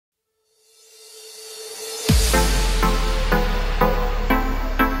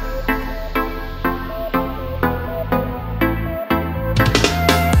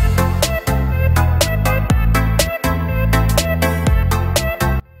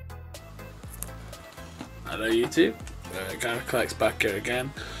Hello YouTube, Gareth collects back here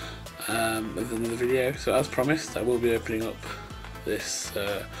again with another video. So as promised, I will be opening up this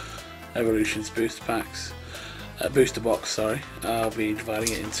Evolutions booster packs, booster box. Sorry, I'll be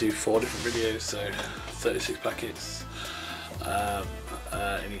dividing it into 4 different videos, so 36 packets in a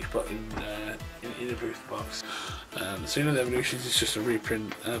booster box. So you know, the Evolutions is just a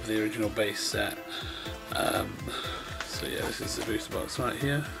reprint of the original base set. So yeah, this is the booster box right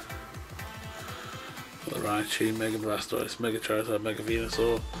here. The Raichu, Mega Blastoise, Mega Charizard, Mega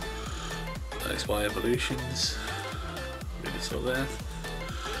Venusaur, XY Evolutions, Venusaur there,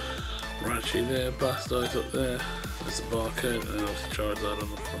 Raichu there, Blastoise up there, there's the barcode, and then obviously Charizard on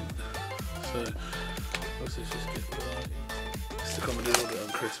the front. So, let's just get the variety. It's the common order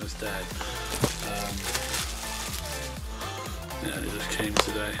on Christmas Day. Yeah, it just came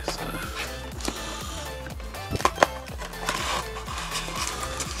today, so.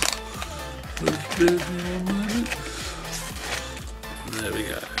 There we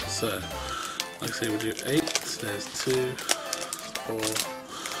go. So, like I say, we'll do 8. There's 2, 4,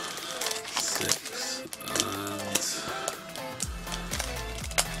 6,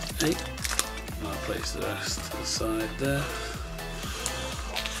 and 8. I'll place the rest to the side there.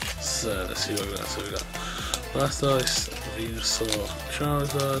 So, let's see what we got. So, we got Blastoise, Venusaur,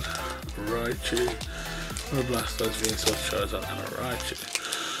 Charizard, Raichu, Blastoise, Venusaur, Charizard, and a Raichu.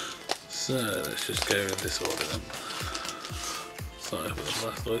 So let's just go in this order then. Starting with the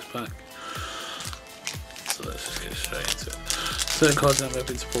Blastoise pack. So let's just get straight into it. Certain cards I'm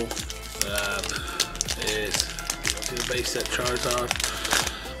hoping to pull is the base set Charizard,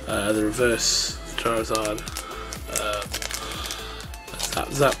 the reverse Charizard,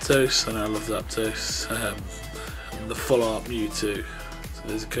 Zapdos, and I love Zapdos, and the full art Mewtwo. So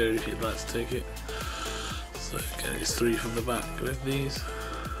there's a code if you'd like to take it. So again, it's 3 from the back with these.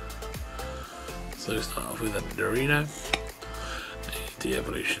 So we start off with a Dorino, a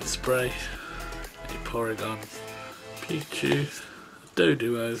De-Evolution Spray, a Porygon, Pikachu,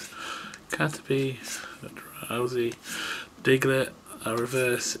 Doduo, Caterpie, a Drowsy, Diglett. Our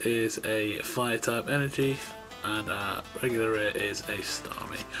reverse is a Fire type Energy, and our regular rare is a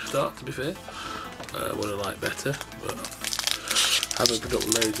Starmie. Start, to be fair, would have liked better, but I haven't picked up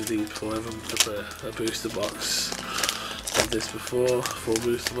loads of these before. I haven't picked up a booster box of this before, full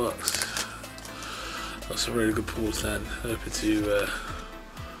booster box. Got some really good pulls then, hoping to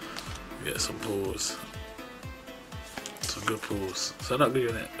get some pulls, some good pulls. So I'm not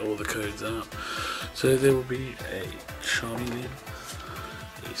giving it all the codes out. So there will be a Charmeleon,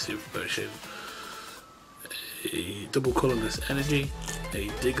 a Super Potion, a double colourless Energy, a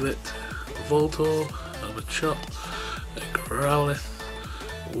Diglett, a Voltorb, a Machop, a Growlithe,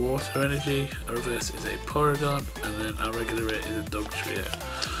 Water Energy, a reverse is a Porygon, and then our regular rare is a Dugtrio.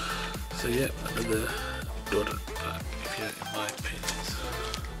 So yeah, another good pack, if you in my opinion.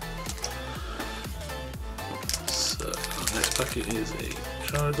 So our next packet is a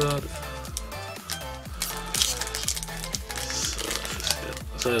Charizard.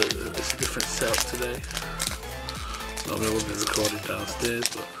 So it's a different setup today. Normally I wouldn't be recording downstairs,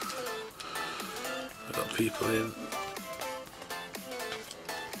 but I've got people in.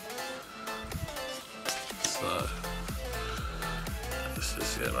 So let's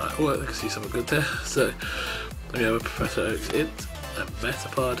just get right. Oh, I can see something good there. So we have a Professor Oak's Int, a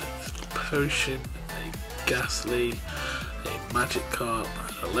Metapod, a Potion, a Ghastly, a Magikarp,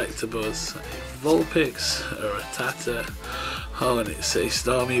 an Electabuzz, a Vulpix, a Rattata. Oh, and it's a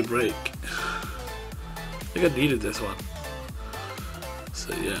Starmie Break. I think I needed this one.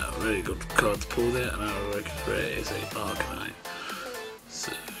 So yeah, really good card to pull there, and our regular rare is a Arcanine.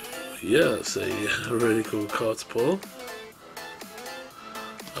 So yeah, that's a really cool card to pull.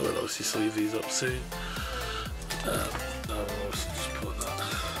 I will obviously sleeve these up soon. I will also just put that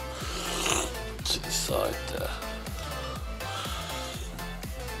to the side there.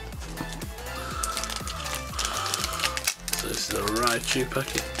 So this is a Raichu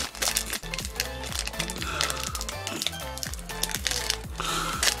packet.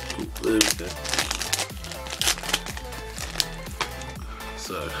 Ooh, there we go.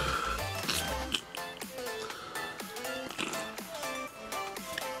 So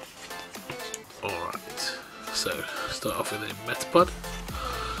alright, so start off with a Metapod,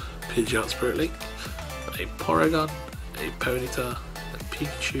 Pidgeot Spirit Link, a Porygon, a Ponyta, a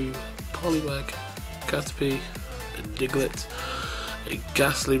Pikachu, Poliwag, Caterpie, a Diglett, a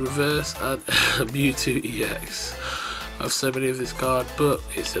Ghastly Reverse, and a Mewtwo EX. I have so many of this card, but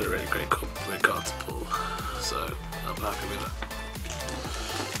it's still a really great card to pull, so I'm happy with it.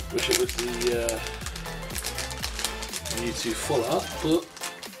 Wish it was the Mewtwo full art, but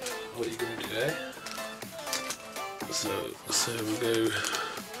what are you going to do, eh? So we'll go.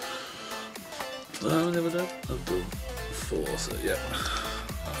 No, I've never done. I've done 4, so yeah.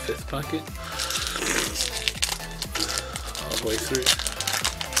 Our 5th packet. Halfway through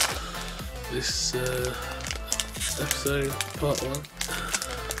this episode, part 1.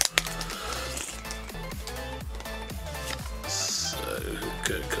 So,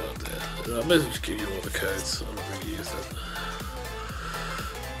 code card there. I may as well just give you all the codes. I'm not going to use them.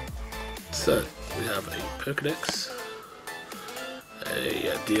 So, we have a Pokedex,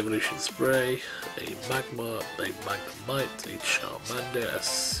 a de-evolution spray, a Magma, a Magnemite, a Charmander, a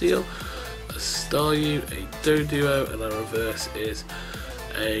Seal, a Staryu, a Doduo, and our reverse is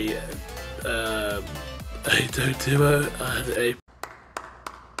a Doduo and a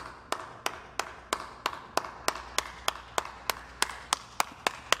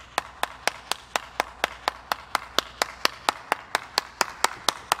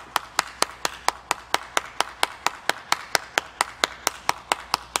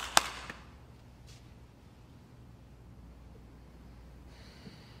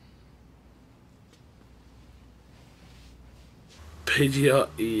Pidgeot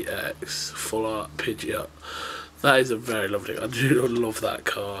EX, full art Pidgeot. That is a very lovely. I do love that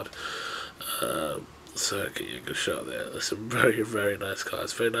card. So okay, yeah, good shot there. That's a very nice card.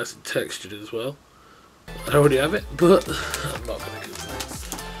 It's very nice and textured as well. I already have it, but I'm not going to give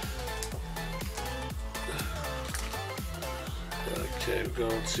it. Okay, we've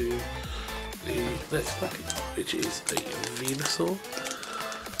gone to the next packet, which is a Venusaur.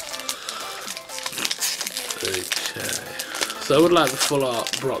 Okay. So I would like the full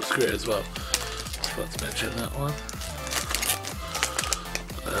art Brock's Grit as well. I forgot to mention that one.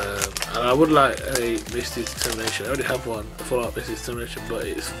 And I would like a Misty's Determination. I already have one, a full art Misty's Determination, but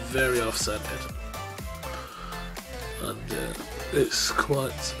it's very off-centered. And it's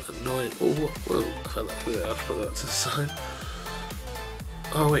quite annoying. Oh, whoa, I felt like I have to put that to the side.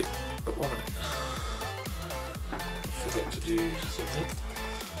 Oh wait, 1 minute. I forgot to do something.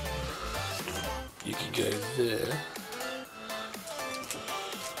 You can go there.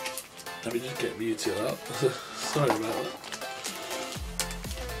 Let me just get Mewtwo out. Sorry about that.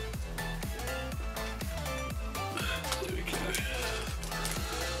 There we go.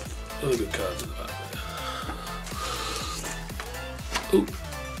 Other good cards in the back there. Ooh.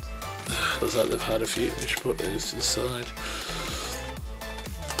 Looks like they've had a few. We should put those to the side.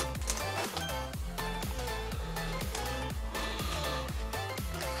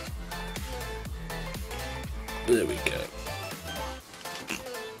 There we go.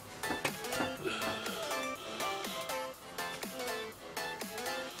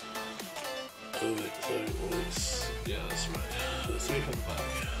 Yeah, that's right. So 3 from the back.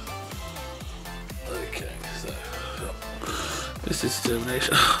 Okay, so this is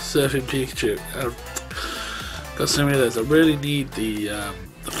Determination. Surfing Pikachu. I've got so many of those. I really need the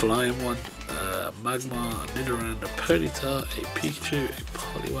flying one. Magma, a Nidoran, a Ponyta, a Pikachu, a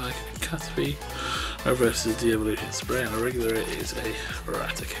Poliwag, a Caterpie. Reverse is de-evolution spray, and a regular is a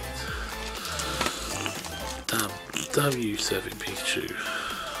Raticate. Damn you, Surfing Pikachu.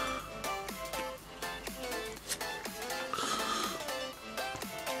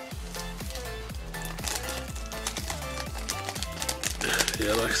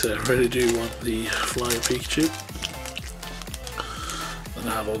 Yeah, like I said, I really do want the flying Pikachu. And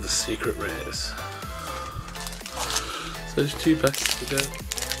I have all the secret rares. So there's 2 packets to go.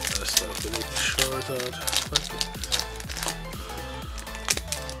 Let's start with the Charizard packet.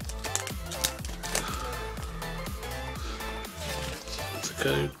 So that's a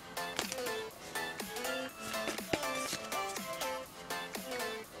code.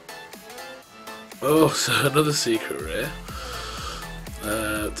 Oh, so another secret rare.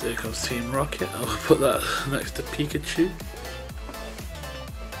 Here comes Team Rocket. I'll put that next to Pikachu.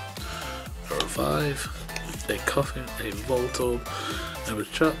 A Revive, a Coffin, a Voltorb, a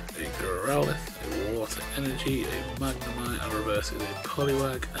Machop, a Growlithe, a Water Energy, a Magnemite, and reverse is a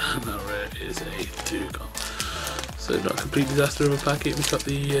Poliwag, and that rare is a Dugong. So not a complete disaster of a packet. We've got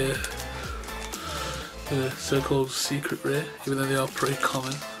the so-called secret rare, even though they are pretty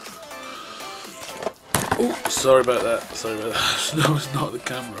common. Oh, sorry about that. That was not the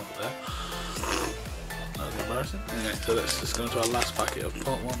camera up there. That was embarrassing. Anyway, so let's just go into our last packet of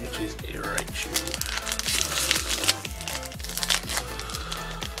part 1, which is a Raichu.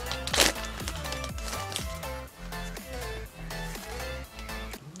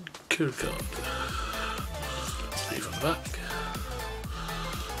 Cool card. 3 from the back.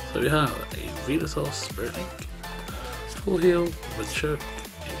 So we have a Venusaur Spirit Link, Full Heal, Machoke,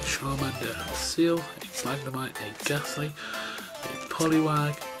 a Charmander, a Seal, a Magnemite, a Ghastly, a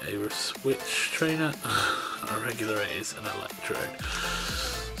Poliwag, a switch trainer, a regular is an electrode.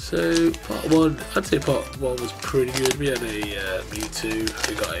 So part 1, I'd say part 1 was pretty good. We had a Mewtwo,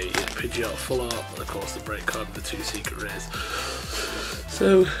 we got a Pidgeot full art, and of course the break card and the 2 secret rares.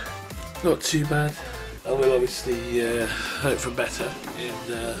 So not too bad. I will obviously hope for better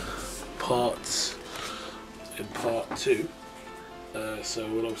in part 2. So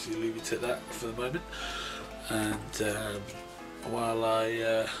we'll obviously leave it at that for the moment. And while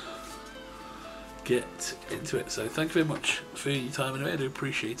I get into it. So thank you very much for your time anyway, I do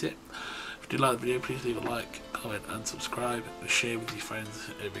appreciate it. If you do like the video, please leave a like, comment and subscribe, and share with your friends,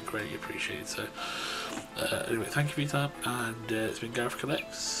 it would be greatly appreciated. So anyway, thank you for your time, and it's been Gareth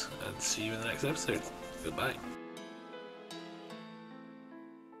Collects, and see you in the next episode. Goodbye.